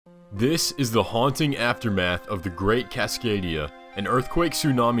This is the haunting aftermath of the Great Cascadia, an earthquake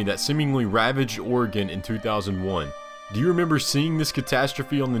tsunami that seemingly ravaged Oregon in 2001. Do you remember seeing this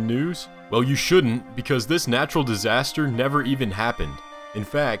catastrophe on the news? Well, you shouldn't, because this natural disaster never even happened. In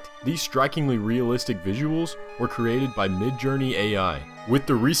fact, these strikingly realistic visuals were created by Midjourney AI. With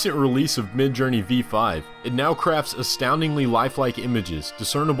the recent release of Midjourney V5, it now crafts astoundingly lifelike images,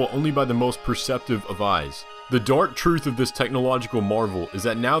 discernible only by the most perceptive of eyes. The dark truth of this technological marvel is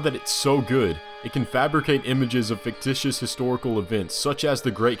that now that it's so good, it can fabricate images of fictitious historical events such as the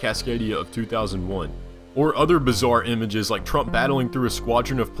Great Cascadia of 2001, or other bizarre images like Trump battling through a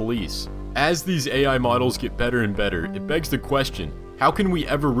squadron of police. As these AI models get better and better, it begs the question, how can we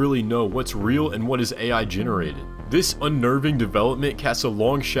ever really know what's real and what is AI generated? This unnerving development casts a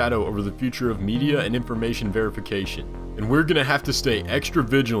long shadow over the future of media and information verification, and we're gonna have to stay extra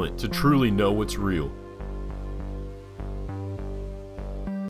vigilant to truly know what's real.